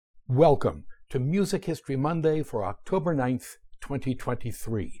Welcome to Music History Monday for October 9th,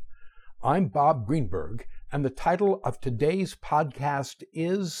 2023. I'm Bob Greenberg, and the title of today's podcast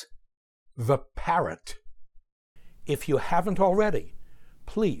is The Parrot. If you haven't already,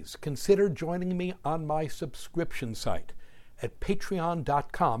 please consider joining me on my subscription site at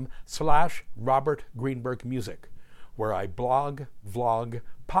patreon.com/RobertGreenbergMusic, where I blog, vlog,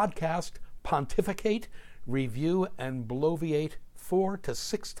 podcast, pontificate, review, and bloviate 4 to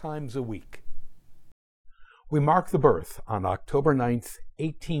 6 times a week. We mark the birth on October 9th,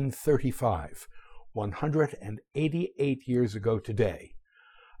 1835, 188 years ago today,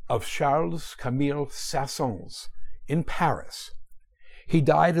 of Charles-Camille Saint-Sans in Paris. He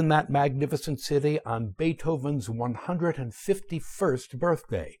died in that magnificent city on Beethoven's 151st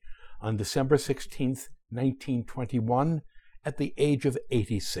birthday on December 16th, 1921, at the age of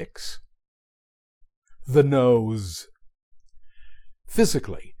 86. The nose.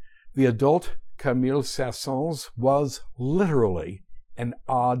 Physically, the adult Camille Saint-Sans was literally an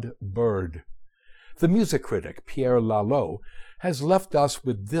odd bird. The music critic Pierre Lalo has left us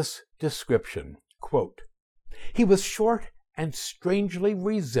with this description, quote, "He was short and strangely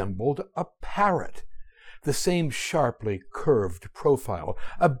resembled a parrot. The same sharply curved profile,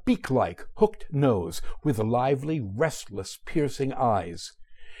 a beak-like hooked nose with lively, restless, piercing eyes.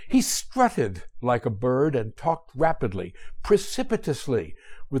 He strutted like a bird and talked rapidly, precipitously,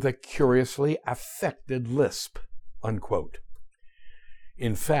 with a curiously affected lisp," unquote.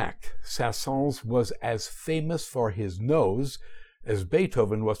 In fact, Saint-Sans was as famous for his nose as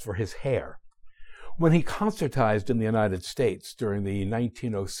Beethoven was for his hair. When he concertized in the United States during the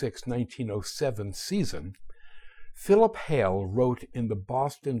 1906-1907 season, Philip Hale wrote in the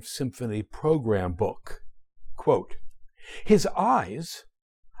Boston Symphony program book, quote, "His eyes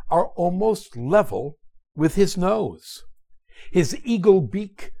are almost level with his nose. His eagle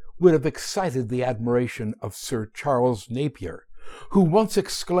beak would have excited the admiration of Sir Charles Napier, who once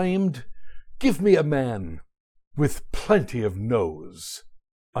exclaimed, 'Give me a man with plenty of nose,'"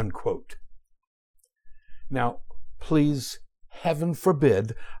 unquote. Now, please, heaven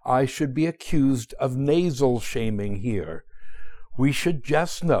forbid, I should be accused of nasal shaming here. We should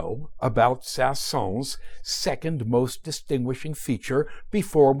just know about Saint-Saëns' second most distinguishing feature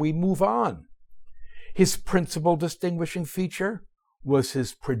before we move on. His principal distinguishing feature was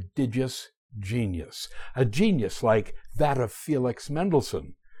his prodigious genius, a genius like that of Felix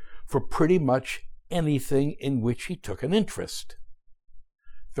Mendelssohn, for pretty much anything in which he took an interest.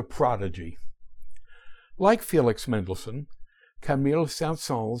 The prodigy. Like Felix Mendelssohn, Camille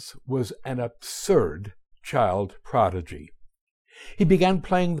Saint-Saëns was an absurd child prodigy. He began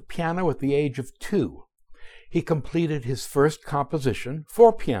playing the piano at the age of 2. He completed his first composition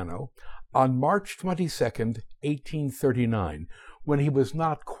for piano on March 22, 1839, when he was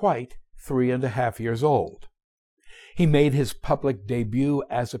not quite 3½ years old. He made his public debut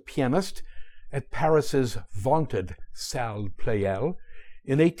as a pianist at Paris's vaunted Salle Pleyel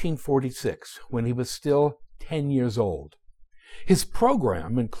in 1846, when he was still 10 years old. His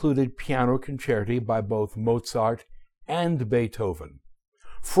program included piano concerti by both Mozart and Beethoven.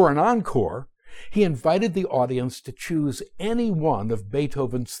 For an encore, he invited the audience to choose any one of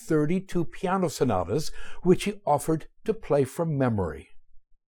Beethoven's 32 piano sonatas, which he offered to play from memory.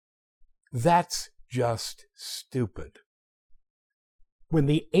 That's just stupid. When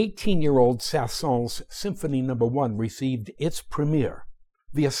the 18-year-old Saint-Saëns Symphony No. 1 received its premiere,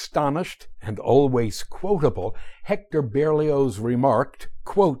 the astonished and always quotable Hector Berlioz remarked,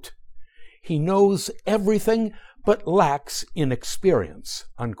 quote, "He knows everything but lacks inexperience,"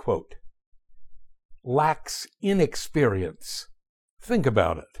 unquote. Lacks inexperience. Think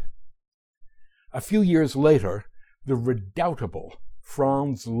about it. A few years later, the redoubtable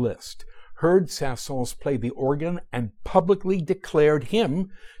Franz Liszt heard Saint-Saëns play the organ and publicly declared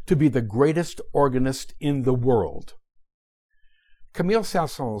him to be the greatest organist in the world. Camille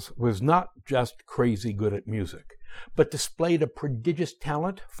Saint-Saëns was not just crazy good at music, but displayed a prodigious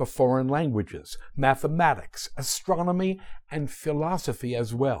talent for foreign languages, mathematics, astronomy, and philosophy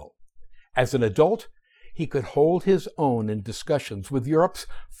as well. As an adult, he could hold his own in discussions with Europe's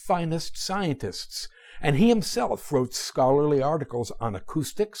finest scientists, and he himself wrote scholarly articles on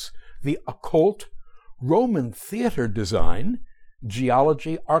acoustics, the occult, Roman theater design,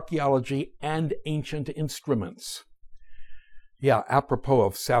 geology, archaeology, and ancient instruments. Yeah, apropos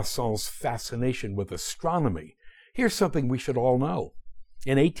of Saint-Saëns' fascination with astronomy, here's something we should all know.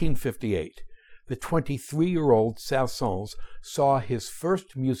 In 1858, the 23-year-old Saint-Saëns saw his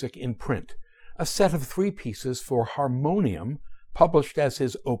first music in print, a set of 3 pieces for harmonium published as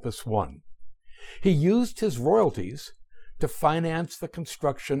his Opus 1. He used his royalties to finance the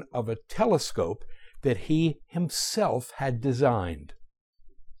construction of a telescope that he himself had designed.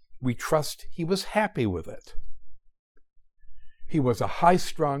 We trust he was happy with it. He was a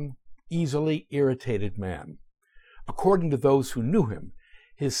high-strung, easily irritated man. According to those who knew him,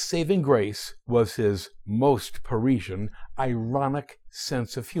 his saving grace was his most Parisian, ironic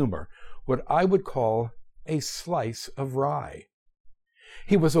sense of humor, what I would call a slice of rye.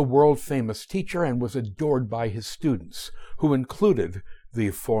 He was a world-famous teacher and was adored by his students, who included the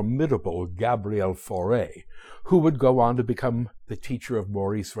formidable Gabriel Fauré, who would go on to become the teacher of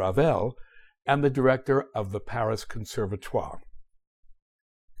Maurice Ravel and the director of the Paris Conservatoire.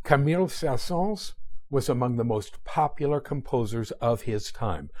 Camille Saint-Sans was among the most popular composers of his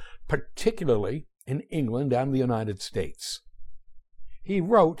time, particularly in England and the United States. He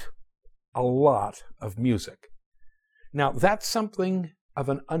wrote a lot of music. Now, that's something of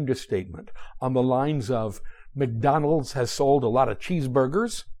an understatement, on the lines of McDonald's has sold a lot of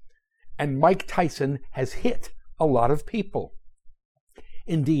cheeseburgers and Mike Tyson has hit a lot of people.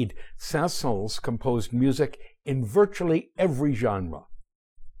 Indeed, Saint-Sans composed music in virtually every genre,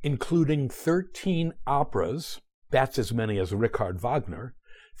 including 13 operas, that's as many as Richard Wagner,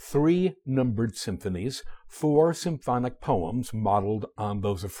 3 numbered symphonies, 4 symphonic poems modeled on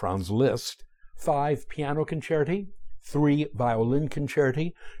those of Franz Liszt, 5 piano concerti, 3 violin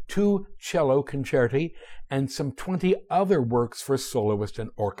concerti, 2 cello concerti, and some 20 other works for soloist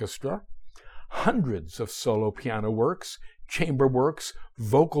and orchestra, hundreds of solo piano works, chamber works,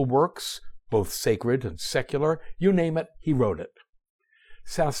 vocal works, both sacred and secular, you name it, he wrote it.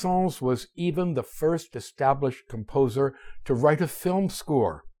 Saint-Sans was even the first established composer to write a film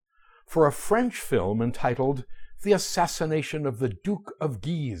score for a French film entitled The Assassination of the Duke of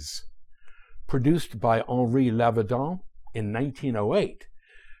Guise. Produced by Henri Lavedan in 1908,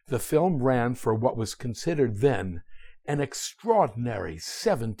 the film ran for what was considered then an extraordinary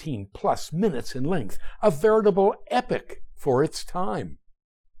 17-plus minutes in length, a veritable epic for its time.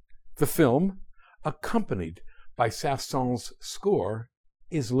 The film, accompanied by Saint-Saëns' score,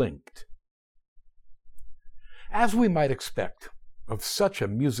 is linked. As we might expect of such a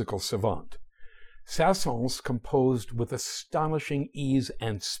musical savant, Saint-Saëns composed with astonishing ease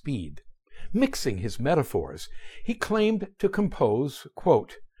and speed. Mixing his metaphors, he claimed to compose,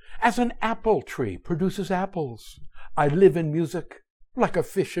 quote, "As an apple tree produces apples, I live in music like a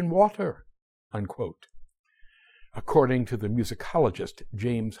fish in water," unquote. According to the musicologist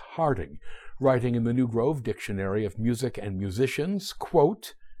James Harding, writing in the New Grove Dictionary of Music and Musicians,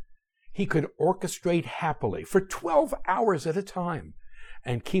 quote, "He could orchestrate happily for 12 hours at a time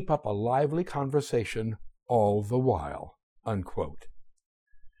and keep up a lively conversation all the while," unquote.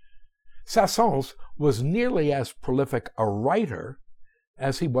 Saint-Saëns was nearly as prolific a writer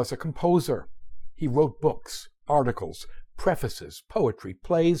as he was a composer. He wrote books, articles, prefaces, poetry,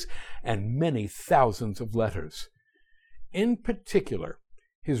 plays, and many thousands of letters. In particular,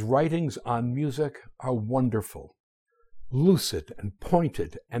 his writings on music are wonderful, lucid and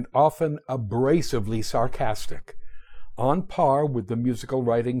pointed, and often abrasively sarcastic, on par with the musical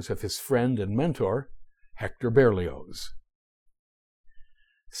writings of his friend and mentor, Hector Berlioz.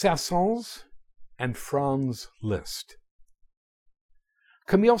 Saint-Saëns and Franz Liszt.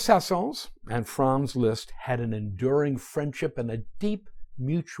 Camille Saint-Saëns and Franz Liszt had an enduring friendship and a deep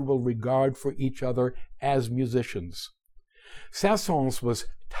mutual regard for each other as musicians. Saint-Saëns was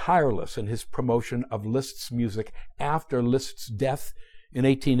tireless in his promotion of Liszt's music after Liszt's death in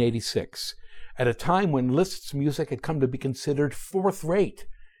 1886, at a time when Liszt's music had come to be considered fourth-rate,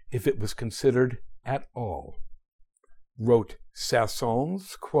 if it was considered at all. Wrote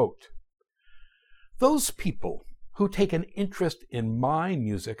Saint-Saëns, quote, "Those people who take an interest in my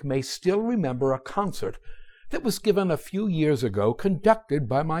music may still remember a concert that was given a few years ago conducted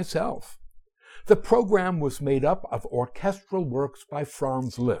by myself. The program was made up of orchestral works by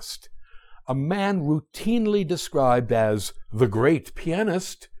Franz Liszt, a man routinely described as the great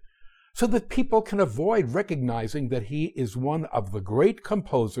pianist, so that people can avoid recognizing that he is one of the great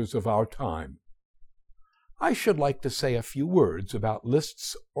composers of our time. I should like to say a few words about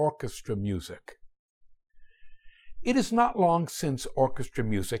Liszt's orchestra music. It is not long since orchestra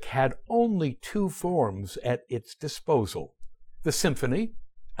music had only 2 forms at its disposal, the symphony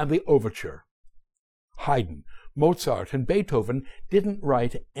and the overture. Haydn, Mozart, and Beethoven didn't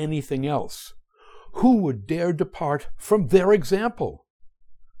write anything else. Who would dare depart from their example?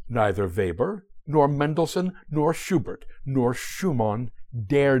 Neither Weber, nor Mendelssohn, nor Schubert, nor Schumann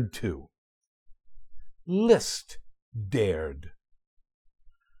dared to. Liszt dared.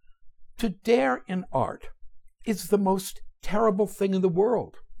 To dare in art is the most terrible thing in the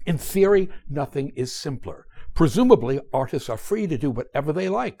world. In theory, nothing is simpler. Presumably, artists are free to do whatever they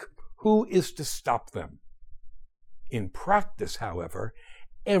like. Who is to stop them? In practice, however,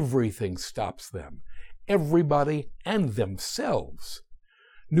 everything stops them, everybody and themselves.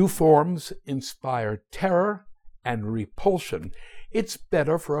 New forms inspire terror and repulsion. It's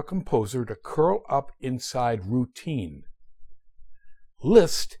better for a composer to curl up inside routine.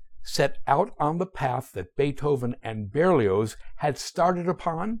 Liszt set out on the path that Beethoven and Berlioz had started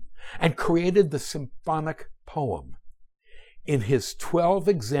upon and created the symphonic poem. In his 12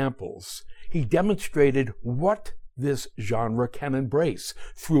 examples, he demonstrated what this genre can embrace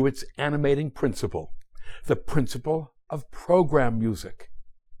through its animating principle, the principle of program music.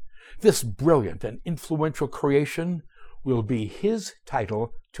 This brilliant and influential creation will be his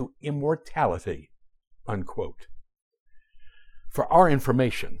title to immortality, unquote. For our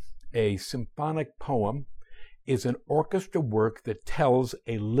information, a symphonic poem is an orchestra work that tells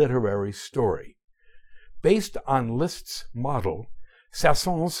a literary story. Based on Liszt's model,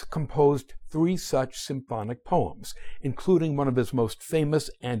 Saint-Sans composed 3 such symphonic poems, including one of his most famous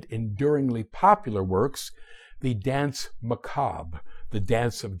and enduringly popular works, the Danse Macabre, the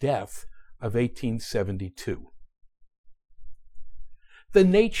Dance of Death, of 1872. The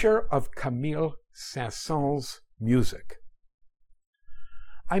nature of Camille Saint-Saëns' music.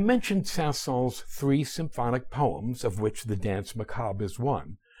 I mentioned Saint-Saëns' 3 symphonic poems, of which the Danse Macabre is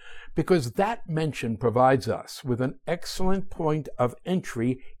one, because that mention provides us with an excellent point of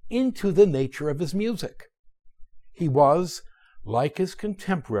entry into the nature of his music. He was, like his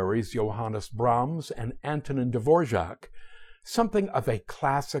contemporaries Johannes Brahms and Antonin Dvorak, something of a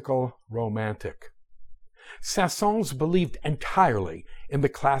classical romantic. Saint-Saëns believed entirely in the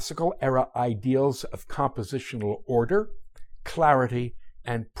classical era ideals of compositional order, clarity,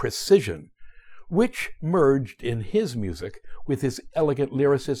 and precision, which merged in his music with his elegant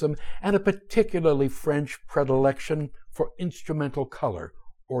lyricism and a particularly French predilection for instrumental color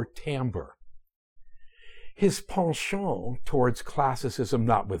or timbre. His penchant towards classicism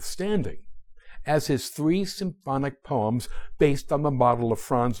notwithstanding, as his 3 symphonic poems based on the model of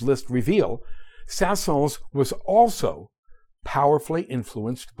Franz Liszt reveal, Saint-Saëns was also powerfully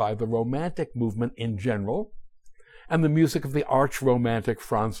influenced by the Romantic movement in general, and the music of the arch-romantic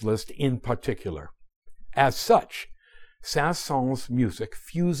Franz Liszt in particular. As such, Saint-Saëns' music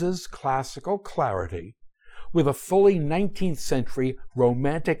fuses classical clarity with a fully 19th century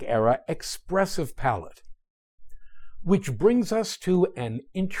Romantic-era expressive palette. Which brings us to an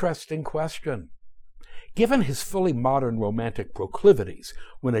interesting question. Given his fully modern Romantic proclivities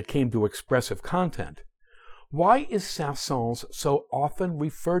when it came to expressive content, why is Saint-Saëns so often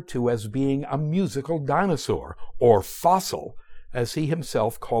referred to as being a musical dinosaur, or fossil, as he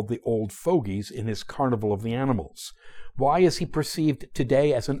himself called the old fogies in his Carnival of the Animals? Why is he perceived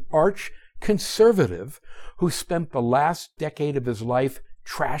today as an arch-conservative who spent the last decade of his life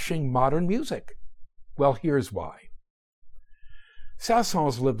trashing modern music? Well, here's why.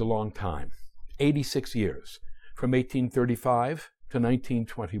 Saint-Saëns lived a long time, 86 years, from 1835 to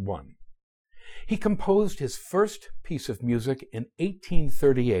 1921. He composed his first piece of music in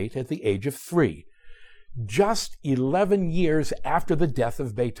 1838 at the age of 3, just 11 years after the death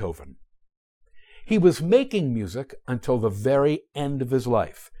of Beethoven. He was making music until the very end of his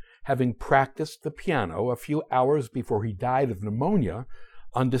life, having practiced the piano a few hours before he died of pneumonia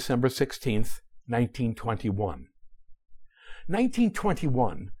on December 16, 1921.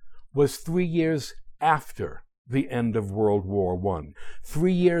 1921 was 3 years after the end of World War I,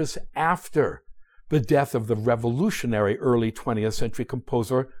 3 years after the death of the revolutionary early 20th century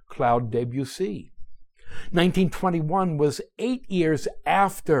composer Claude Debussy. 1921 was 8 years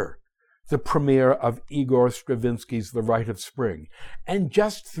after the premiere of Igor Stravinsky's The Rite of Spring, and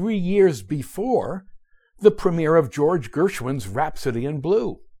just 3 years before the premiere of George Gershwin's Rhapsody in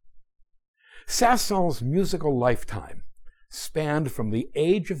Blue. Saint-Saëns' musical lifetime spanned from the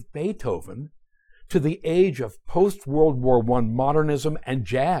age of Beethoven to the age of post-World War I modernism and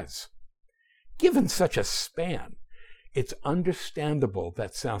jazz. Given such a span, it's understandable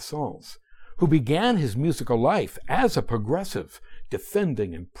that Saint-Saëns, who began his musical life as a progressive,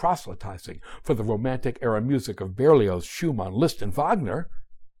 defending and proselytizing for the Romantic-era music of Berlioz, Schumann, Liszt, and Wagner,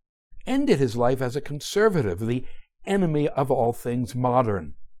 ended his life as a conservative, the enemy of all things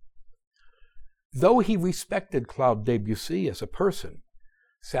modern. Though he respected Claude Debussy as a person,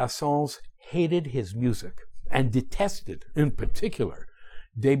 Saint-Saëns hated his music and detested, in particular,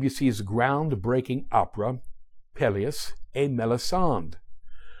 Debussy's groundbreaking opera, Pelléas et Mélisande.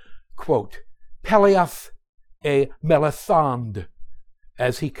 Quote, Pelléas et Mélisande,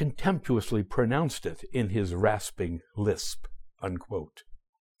 as he contemptuously pronounced it in his rasping lisp, unquote.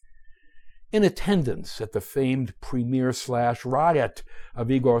 in attendance at the famed premiere/riot of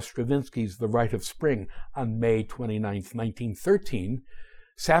Igor Stravinsky's The Rite of Spring on May 29, 1913,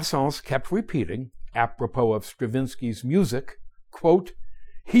 Saint-Sans kept repeating, apropos of Stravinsky's music, quote,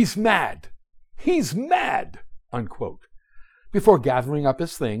 "He's mad! He's mad!" unquote, before gathering up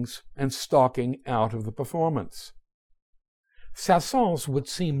his things and stalking out of the performance. Saint-Sans would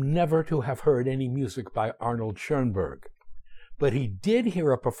seem never to have heard any music by Arnold Schoenberg, but he did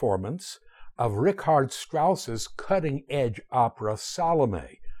hear a performance of Richard Strauss's cutting-edge opera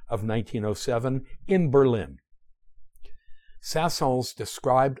Salome of 1907 in Berlin. Saint-Sans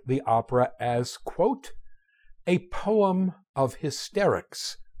described the opera as, quote, "a poem of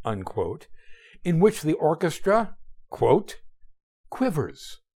hysterics," unquote, in which the orchestra, quote,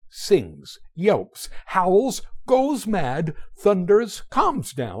 "quivers, sings, yelps, howls, goes mad, thunders,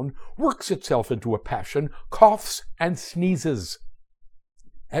 calms down, works itself into a passion, coughs, and sneezes.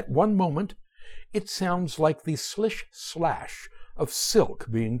 At one moment, it sounds like the slish-slash of silk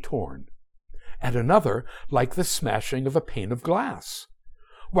being torn. At another, like the smashing of a pane of glass.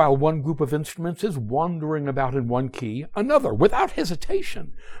 While one group of instruments is wandering about in one key, another, without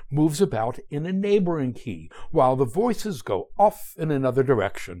hesitation, moves about in a neighboring key, while the voices go off in another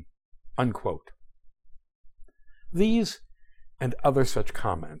direction," unquote. These and other such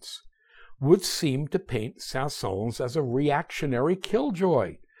comments would seem to paint Saint-Sans as a reactionary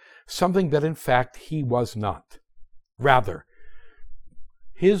killjoy, something that in fact he was not. Rather,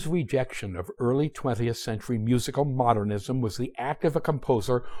 his rejection of early 20th century musical modernism was the act of a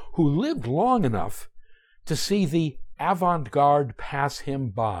composer who lived long enough to see the avant-garde pass him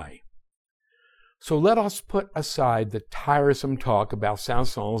by. So let us put aside the tiresome talk about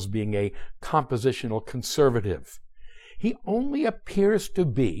Saint-Sans being a compositional conservative. He only appears to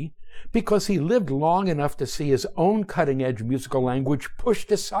be because he lived long enough to see his own cutting-edge musical language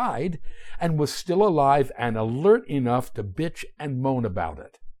pushed aside and was still alive and alert enough to bitch and moan about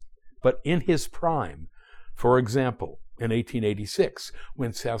it. But in his prime, for example, in 1886,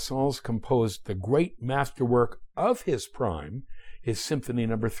 when Saint-Sans composed the great masterwork of his prime, his Symphony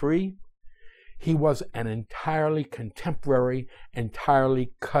No. 3, he was an entirely contemporary,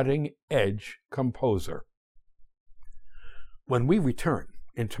 entirely cutting-edge composer. When we return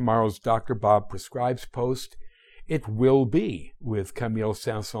in tomorrow's Dr. Bob Prescribes post, it will be with Camille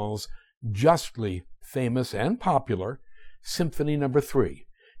Saint-Saëns' justly famous and popular Symphony No. 3,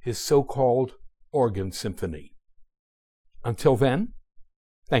 his so-called organ symphony. Until then,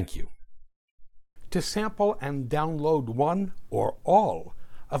 thank you. To sample and download one or all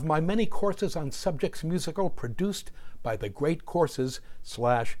of my many courses on subjects musical produced by the Great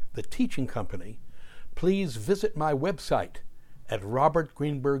Courses/The Teaching Company, please visit my website at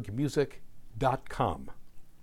robertgreenbergmusic.com.